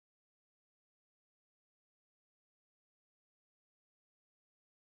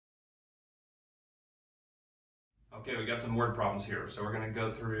Okay, we got some word problems here. So we're going to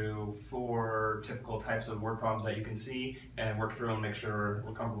go through 4 typical types of word problems that you can see and work through and make sure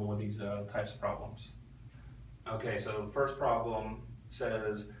we're comfortable with these types of problems. Okay, so the first problem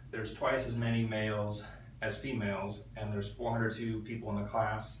says there's twice as many males as females and there's 402 people in the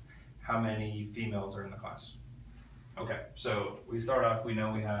class. How many females are in the class? Okay, so we start off, we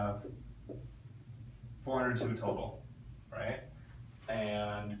know we have 402 total, right?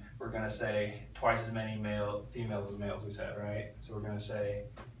 And we're going to say twice as many females as males, we said, right? So we're going to say,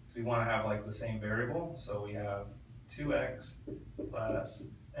 so we want to have like the same variable, so we have 2x plus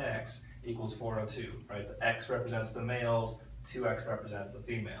x equals 402, right? The x represents the males, 2x represents the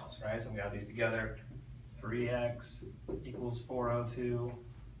females, right? So we add these together, 3x equals 402.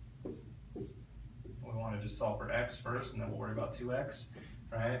 We want to just solve for x first, and then we'll worry about 2x,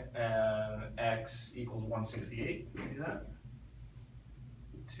 right? And x equals 168, can you do that?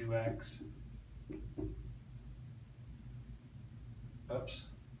 2x, oops,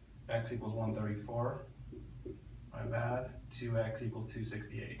 x equals 134, my bad, 2x equals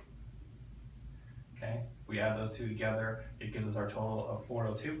 268. Okay, if we add those two together, it gives us our total of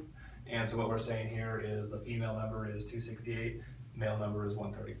 402. And so what we're saying here is the female number is 268, male number is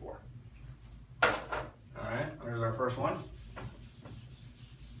 134. All right, there's our first one.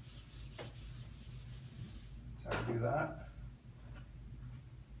 So how to do that.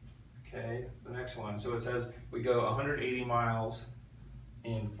 Okay, the next one. So it says we go 180 miles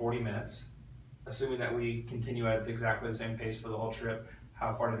in 40 minutes. Assuming that we continue at exactly the same pace for the whole trip,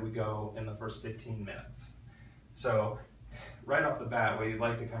 how far did we go in the first 15 minutes? So right off the bat, what you'd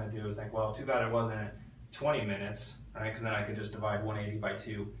like to kind of do is think, well, too bad it wasn't 20 minutes, right? Because then I could just divide 180 by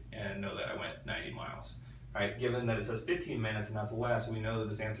 2 and know that I went 90 miles, right? Given that it says 15 minutes and that's less, we know that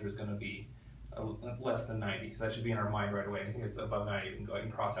this answer is going to be less than 90. So that should be in our mind right away. Anything that's above 90, you can go ahead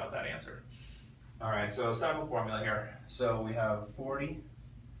and cross out that answer. All right, so simple formula here. So we have 40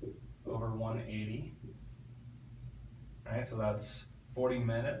 over 180, right? So that's 40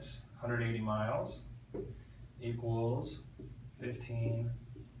 minutes, 180 miles equals 15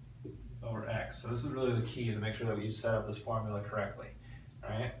 over x. So this is really the key to make sure that we set up this formula correctly,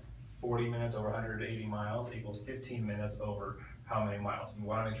 right? 40 minutes over 180 miles equals 15 minutes over how many miles. We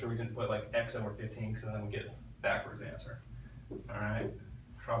want to make sure we can put like x over 15 because then we get backwards answer. All right,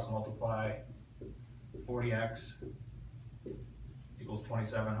 cross multiply 40x equals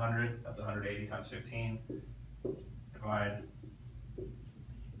 2700. That's 180 times 15. Divide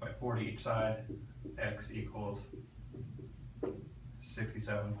by 40 each side. X equals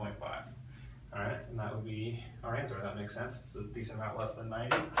 67.5. All right, and that would be our answer. That makes sense. It's a decent amount less than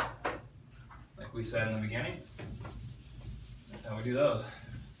 90, like we said in the beginning. That's how we do those.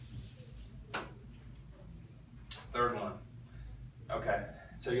 Third one. Okay,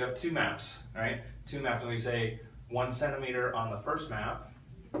 so you have 2 maps, right? 2 maps, and we say 1 centimeter on the first map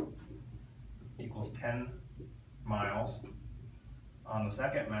equals 10 miles. On the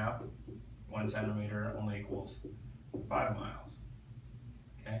second map, 1 centimeter only equals 5 miles.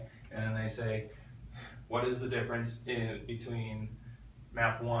 Okay, and then they say, what is the difference between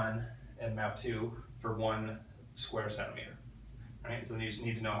map 1 and map 2 for 1 square centimeter? Right, so you just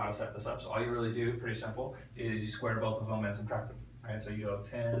need to know how to set this up. So all you really do, pretty simple, is you square both of them and subtract them. Right, so you go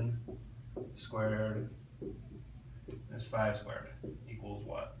 10 squared minus 5 squared equals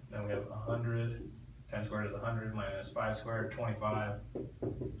what? Then we have 100. 10 squared is 100 minus 5 squared, 25.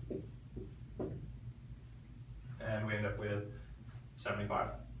 And we end up with 75,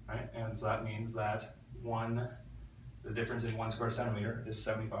 right? And so that means that the difference in 1 square centimeter is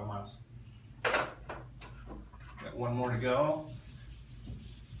 75 miles. Got one more to go.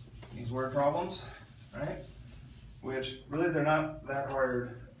 These word problems, right? Which really they're not that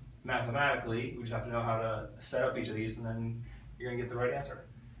hard mathematically. We just have to know how to set up each of these and then you're gonna get the right answer.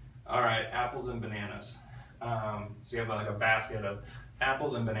 All right, apples and bananas. So you have like a basket of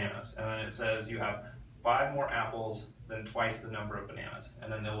apples and bananas, and then it says you have 5 more apples than twice the number of bananas,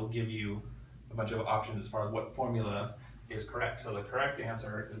 and then they will give you a bunch of options as far as what formula is correct. So the correct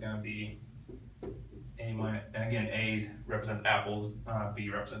answer is going to be A minus, and again, A represents apples, B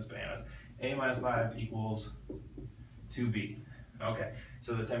represents bananas. A minus 5 equals 2B. Okay,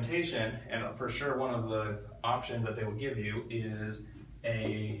 so the temptation, and for sure one of the options that they will give you is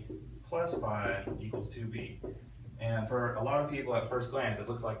A plus 5 equals 2B. And for a lot of people at first glance, it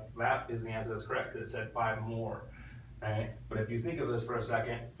looks like that is the answer that's correct, because it said 5 more, right? But if you think of this for a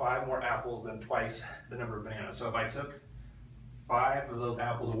second, 5 more apples than twice the number of bananas. So if I took 5 of those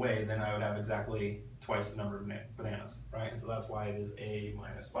apples away, then I would have exactly twice the number of bananas, right? And so that's why it is A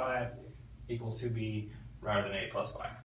minus 5 equals 2B rather than A plus 5.